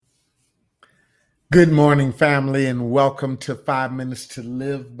Good morning, family, and welcome to 5 Minutes to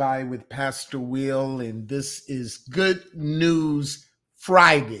Live By with Pastor Will. And this is Good News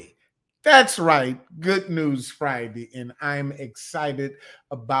Friday. That's right, Good News Friday. And I'm excited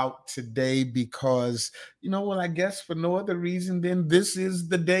about today because, I guess for no other reason than this is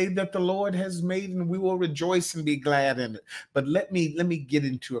the day that the Lord has made, and we will rejoice and be glad in it. But let me get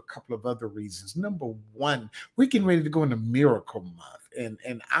into a couple of other reasons. Number one, we're getting ready to go into Miracle Month.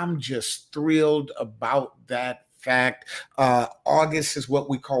 And I'm just thrilled about that fact. August is what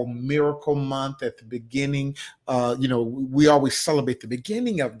we call Miracle Month at the beginning. We always celebrate the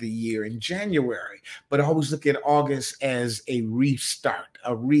beginning of the year in January, but I always look at August as a restart,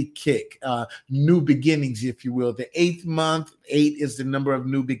 a re-kick, new beginnings, if you will. The eighth month, eight is the number of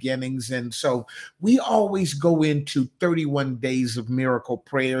new beginnings. And so we always go into 31 days of miracle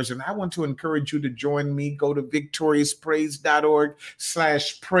prayers. And I want to encourage you to join me. Go to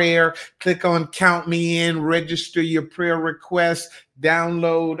victoriouspraise.org/prayer. Click on Count Me In, register your prayer request,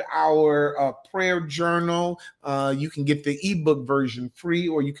 download our prayer journal. You can get the ebook version free,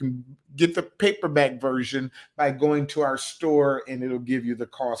 or you can get the paperback version by going to our store, and it'll give you the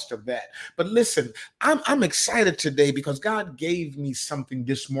cost of that. But listen, I'm excited today because God gave me something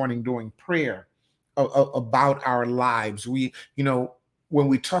this morning during prayer about our lives. When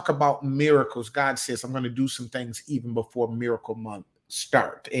we talk about miracles, God says, I'm going to do some things even before Miracle Month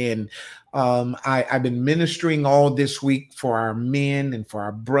start. And I've been ministering all this week for our men and for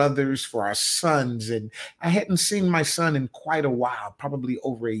our brothers, for our sons. And I hadn't seen my son in quite a while, probably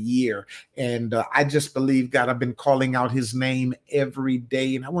over a year. And I just believe God, I've been calling out his name every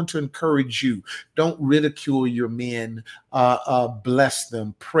day. And I want to encourage you, don't ridicule your men, bless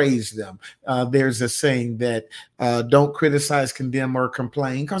them, praise them. There's a saying that don't criticize, condemn, or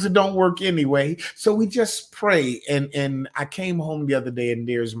complain, because it don't work anyway. So we just pray. And I came home the other day, and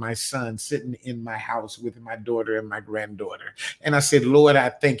there's my son sitting in my house with my daughter and my granddaughter. And I said, Lord, I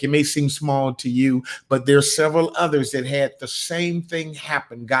think it may seem small to you, but there's several others that had the same thing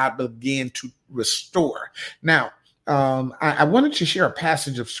happen. God began to restore. Now, I wanted to share a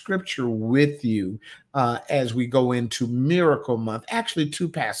passage of scripture with you as we go into Miracle Month. Actually, two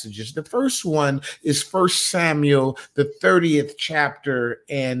passages. The first one is 1 Samuel, the 30th chapter,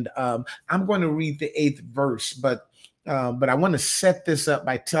 and I'm going to read the 8th verse, but I want to set this up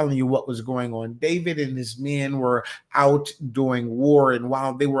by telling you what was going on. David and his men were out doing war, and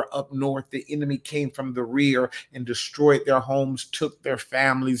while they were up north, the enemy came from the rear and destroyed their homes, took their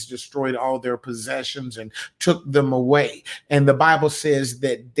families, destroyed all their possessions, and took them away. And the Bible says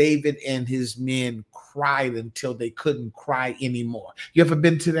that David and his men cried until they couldn't cry anymore. You ever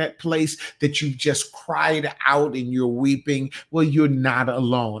been to that place that you've just cried out and you're weeping? Well, you're not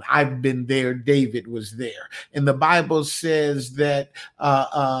alone. I've been there. David was there. And the Bible says that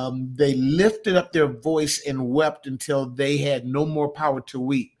they lifted up their voice and wept until they had no more power to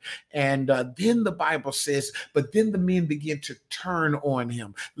weep. And then the Bible says, but then the men began to turn on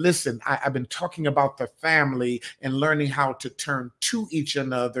him. Listen, I've been talking about the family and learning how to turn to each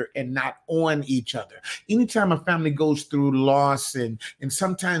another and not on each other. Anytime a family goes through loss, and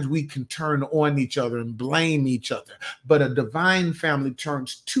sometimes we can turn on each other and blame each other, but a divine family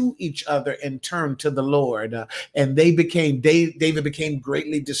turns to each other and turn to the Lord. And David became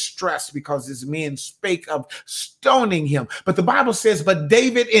greatly distressed because his men spake of stoning him. But the Bible says, but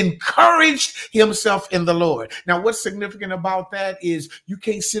David encouraged himself in the Lord. Now, what's significant about that is you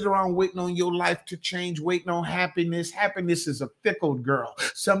can't sit around waiting on your life to change, waiting on happiness. Happiness is a fickle girl.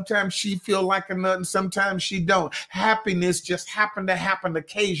 Sometimes she feel like a nut, and sometimes she don't. Happiness just happen to happen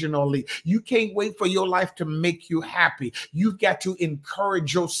occasionally. You can't wait for your life to make you happy. You've got to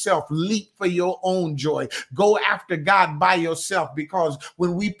encourage yourself. Leap for your own joy. Go after God by yourself, because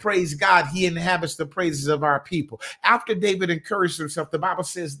when we praise God, he inhabits the praises of our people. After David encouraged himself, the Bible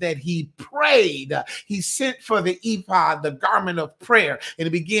says that he prayed. He sent for the ephod, the garment of prayer, and he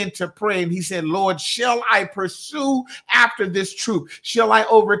began to pray. And he said, Lord, shall I pursue after this troop? Shall I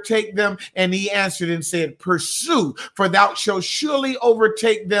overtake them? And he answered and said, pursue, for thou shalt surely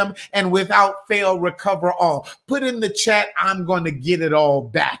overtake them, and without fail recover all. Put in the chat, I'm going to get it all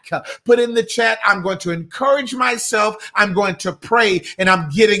back. Put in the chat, I'm going to encourage myself, I'm going to pray, and I'm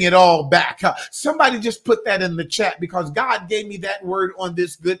getting it all back. Somebody just put that in the chat, because God gave me that word on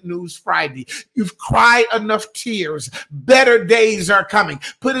this Good News Friday. You've cried enough tears. Better days are coming.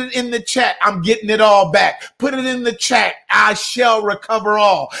 Put it in the chat, I'm getting it all back. Put it in the chat, I shall recover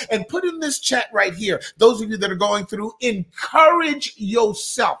all. And put in this chat right right here. Those of you that are going through, encourage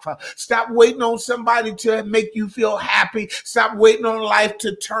yourself. Stop waiting on somebody to make you feel happy. Stop waiting on life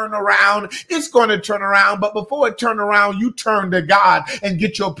to turn around. It's going to turn around, but before it turn around, you turn to God and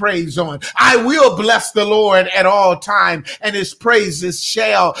get your praise on. I will bless the Lord at all times, and his praises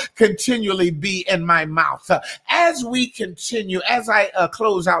shall continually be in my mouth. As we continue, as I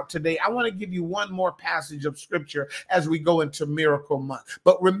close out today, I want to give you one more passage of scripture as we go into Miracle Month.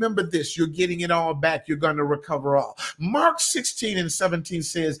 But remember this, you're getting it all back. You're going to recover all. Mark 16:17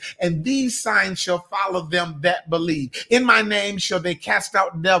 says, and these signs shall follow them that believe. In my name shall they cast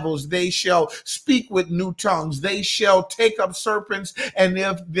out devils. They shall speak with new tongues. They shall take up serpents. And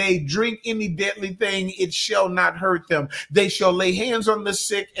if they drink any deadly thing, it shall not hurt them. They shall lay hands on the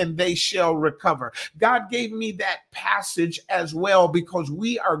sick and they shall recover. God gave me that passage as well because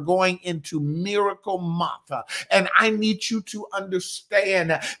we are going into Miracle Month. And I need you to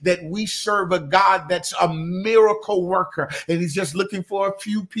understand that we serve a God that's a miracle worker. And he's just looking for a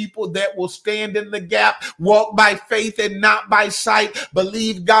few people that will stand in the gap, walk by faith and not by sight,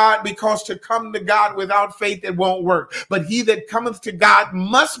 believe God, because to come to God without faith, it won't work. But he that cometh to God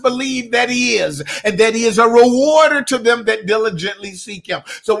must believe that he is, and that he is a rewarder to them that diligently seek him.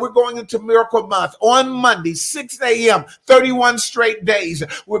 So we're going into Miracle Month on Monday, 6 a.m., 31 straight days.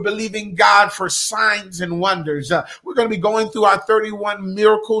 We're believing God for signs and wonders. We're going to be going through our 31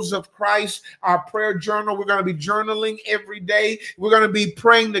 miracles of Christ, our prayer journal. We're going to be journaling every day. We're going to be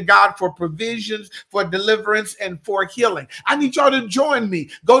praying to God for provisions, for deliverance, and for healing. I need y'all to join me.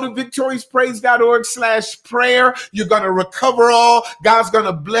 Go to victoriouspraise.org/prayer. You're going to recover all. God's going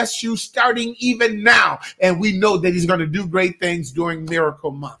to bless you starting even now. And we know that he's going to do great things during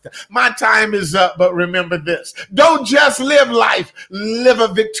Miracle Month. My time is up, but remember this. Don't just live life. Live a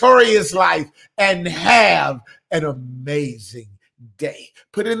victorious life and have an amazing day.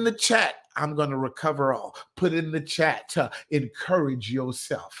 Put in the chat, I'm going to recover all. Put in the chat to encourage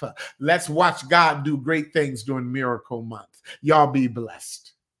yourself. Let's watch God do great things during Miracle Month. Y'all be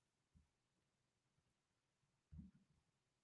blessed.